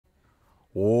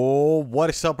Oh, what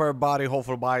is up, everybody?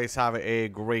 Hopefully, everybody's having a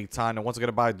great time. And once again,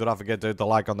 everybody, do not forget to hit the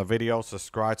like on the video,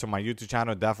 subscribe to my YouTube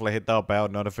channel, definitely hit the bell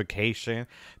notification.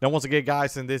 Then, once again,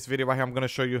 guys, in this video right here, I'm going to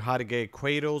show you how to get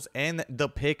Kratos and the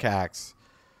pickaxe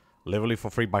literally for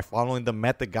free by following the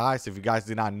method, guys. If you guys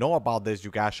did not know about this,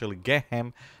 you can actually get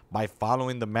him by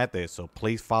following the method, so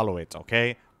please follow it,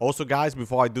 okay? Also, guys,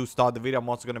 before I do start the video, I'm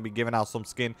also going to be giving out some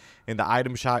skin in the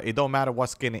item shop. It don't matter what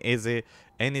skin is it,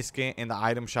 any skin in the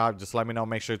item shop, just let me know.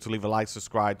 Make sure to leave a like,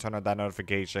 subscribe, turn on that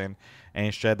notification,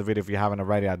 and share the video if you haven't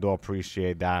already. I do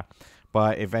appreciate that.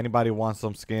 But if anybody wants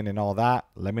some skin and all that,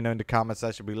 let me know in the comment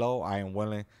section below. I am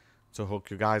willing to hook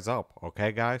you guys up,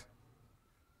 okay, guys?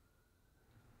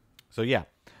 So yeah,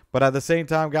 but at the same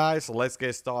time, guys, let's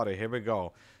get started. Here we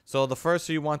go. So the first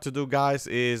thing you want to do, guys,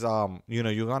 is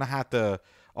you're gonna have to,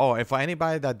 and for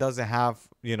anybody that doesn't have,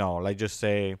 like, just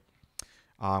say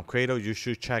Kratos, you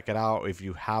should check it out if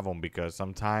you have them, because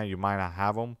sometimes you might not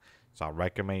have them. So I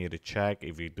recommend you to check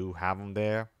if you do have them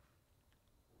there.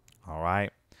 All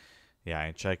right, yeah,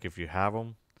 and check if you have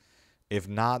them. If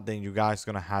not, then you guys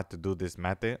gonna have to do this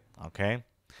method, okay,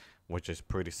 which is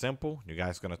pretty simple. You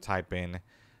guys gonna type in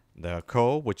the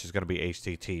code, which is going to be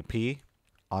http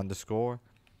underscore,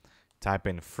 type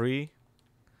in free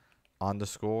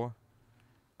underscore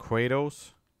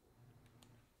Kratos.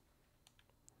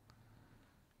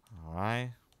 All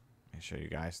right, make sure you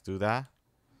guys do that,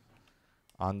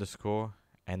 underscore,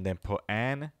 and then put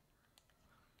an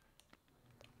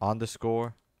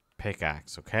underscore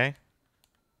pickaxe. Okay,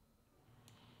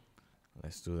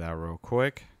 let's do that real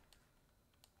quick.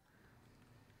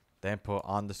 Then put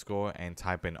underscore and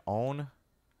type in own.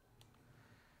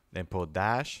 Then put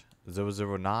dash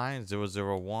 009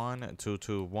 001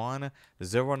 221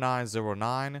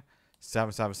 0909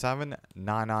 777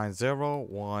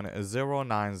 990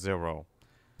 1090.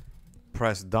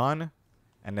 Press done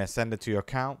and then send it to your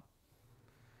account.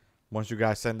 Once you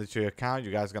guys send it to your account, you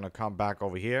guys are going to come back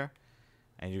over here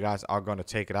and you guys are going to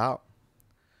take it out.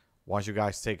 Once you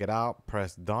guys take it out,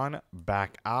 press done,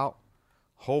 back out.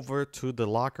 Hover to the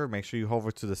locker. Make sure you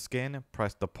hover to the skin.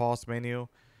 Press the pause menu.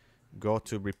 Go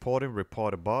to reporting.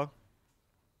 Report a bug.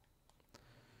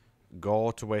 Go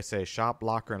to where it says shop,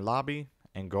 locker, and lobby.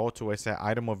 And go to where it says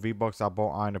item or V-Bucks I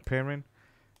bought on appearing.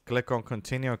 Click on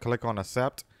continue and click on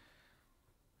accept.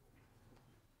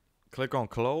 Click on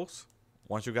close.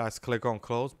 Once you guys click on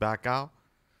close, back out.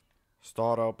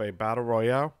 Start up a battle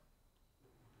royale.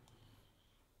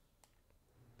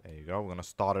 There you go. We're going to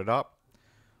start it up.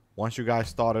 Once you guys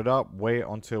start it up, wait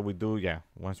until we do. Yeah,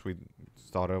 once we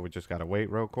start it, we just got to wait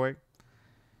real quick.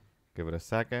 Give it a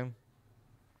second.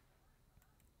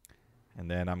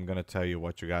 And then I'm going to tell you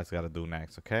what you guys got to do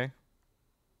next, okay?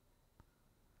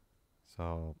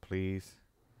 So please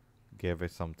give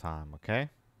it some time, okay?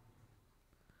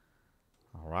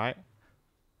 All right.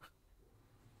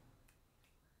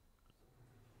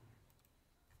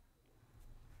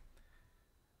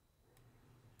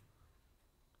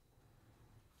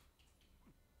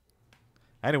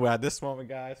 Anyway, at this moment,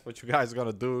 guys, what you guys are going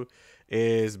to do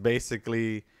is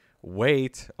basically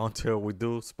wait until we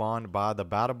do spawn by the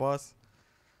battle bus.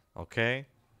 Okay.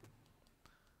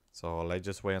 So let's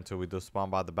just wait until we do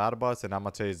spawn by the battle bus, and I'm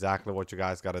going to tell you exactly what you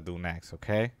guys got to do next.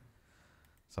 Okay.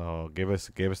 So give us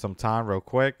some time real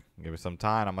quick. Give us some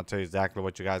time. I'm going to tell you exactly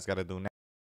what you guys got to do next.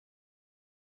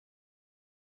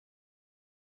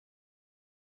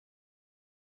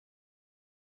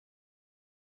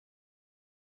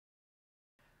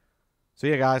 So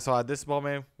yeah, guys, so at this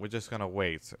moment, we're just going to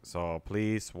wait. So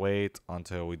please wait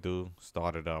until we do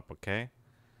start it up, okay?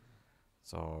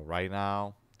 So right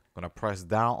now, I'm going to press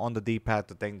down on the D-pad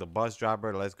to thank the bus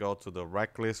driver. Let's go to the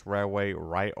Reckless Railway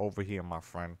right over here, my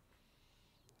friend.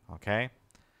 Okay?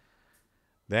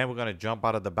 Then we're going to jump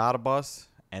out of the battle bus,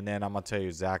 and then I'm going to tell you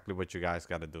exactly what you guys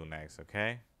got to do next,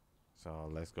 okay? So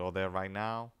let's go there right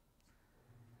now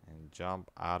and jump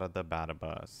out of the battle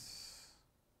bus.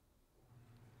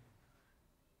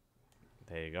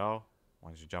 There you go.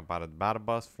 Once you jump out of the battle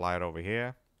bus, fly it over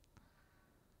here.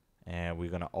 And we're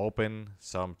going to open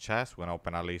some chests. We're going to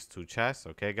open at least 2 chests.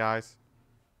 Okay, guys?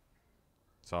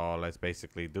 So let's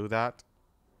basically do that.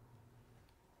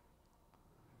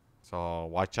 So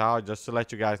watch out. Just to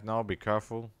let you guys know, be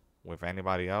careful with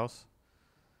anybody else.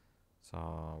 So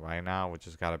right now, we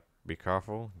just got to be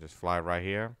careful. Just fly right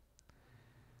here.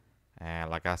 And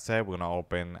like I said, we're going to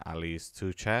open at least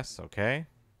 2 chests. Okay?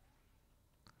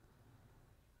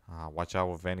 Watch out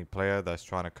with any player that's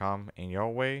trying to come in your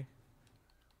way.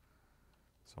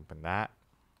 Let's open that.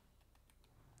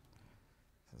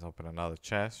 Let's open another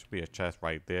chest. Should be a chest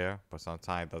right there, but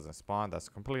sometimes it doesn't spawn. That's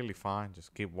completely fine.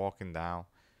 Just keep walking down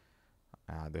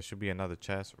There should be another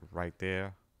chest right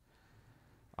there.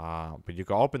 But you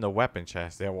can open the weapon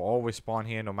chest. They will always spawn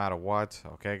here no matter what.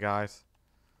 Okay, guys.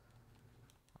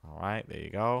 Alright, there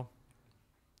you go.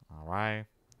 Alright.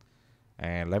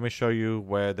 And let me show you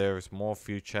where there's more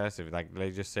few chests. If like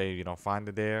let's just say you don't find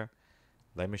it there.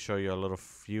 Let me show you a little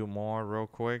few more real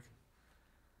quick.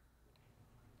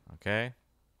 Okay.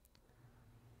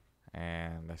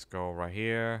 And let's go right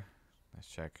here. Let's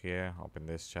check here. Open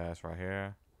this chest right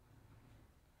here.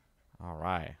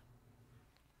 Alright.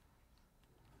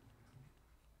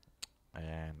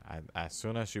 And as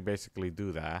soon as you basically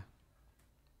do that,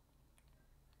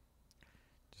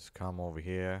 just come over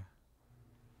here.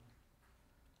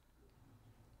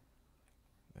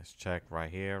 Let's check right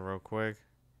here real quick.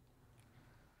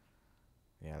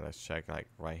 Yeah, let's check like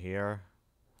right here.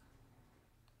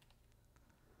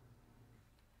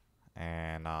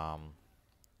 And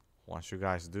once you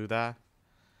guys do that,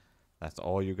 that's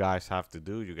all you guys have to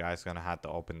do. You guys gonna have to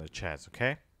open the chest,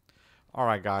 okay?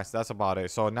 Alright guys, that's about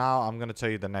it. So now I'm gonna tell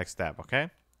you the next step, okay?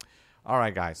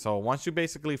 Alright guys, so once you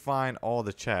basically find all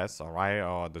the chests, alright,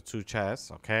 or the 2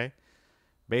 chests, okay?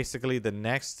 Basically the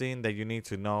next thing that you need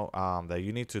to know, that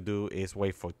you need to do is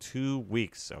wait for 2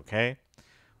 weeks, okay?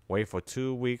 Wait for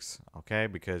 2 weeks, okay?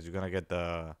 Because you're gonna get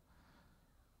the,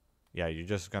 yeah, you're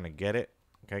just gonna get it,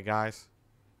 okay guys?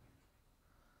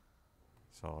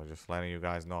 So just letting you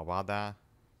guys know about that.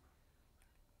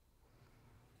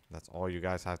 That's all you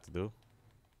guys have to do.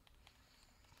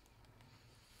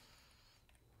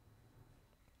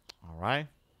 Alright.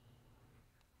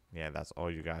 Yeah, that's all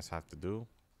you guys have to do.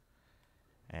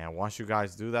 And once you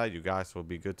guys do that, you guys will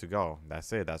be good to go.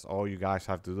 That's it. That's all you guys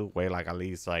have to do. Wait like at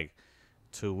least like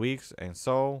 2 weeks and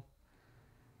so.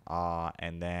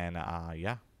 And then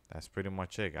yeah, that's pretty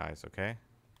much it, guys, okay?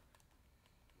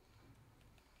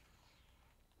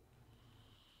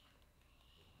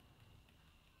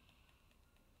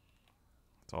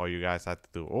 That's all you guys have to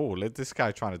do. Oh, let this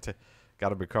guy trying to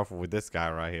gotta be careful with this guy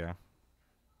right here.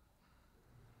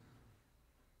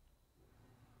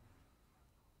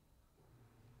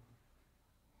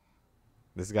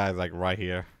 This guy's like right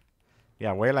here.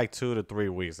 Yeah, wait like 2 to 3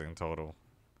 weeks in total.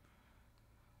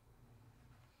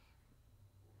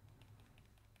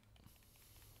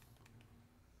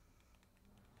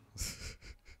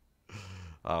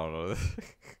 I don't know.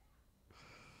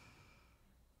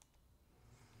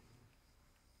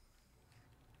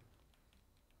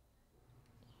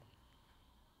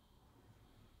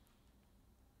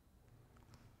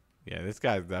 Yeah, this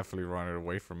guy's definitely running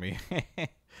away from me.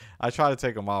 I tried to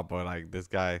take him out, but like this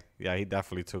guy, yeah, he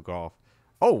definitely took off.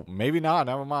 Oh, maybe not.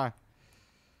 Never mind.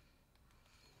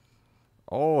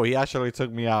 Oh, he actually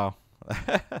took me out.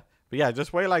 But yeah,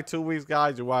 just wait like 2 weeks,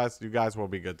 guys. You guys will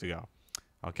be good to go.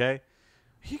 Okay.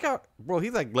 He got, bro.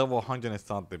 He's like level 100 and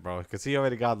something, bro. Because he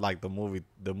already got like the movie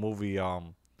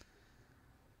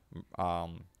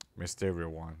Mysterio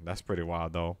one. That's pretty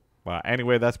wild though. But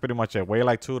anyway, that's pretty much it. Wait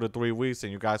like 2 to 3 weeks,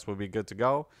 and you guys will be good to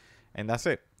go. And that's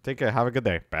it. Take care. Have a good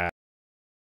day. Bye.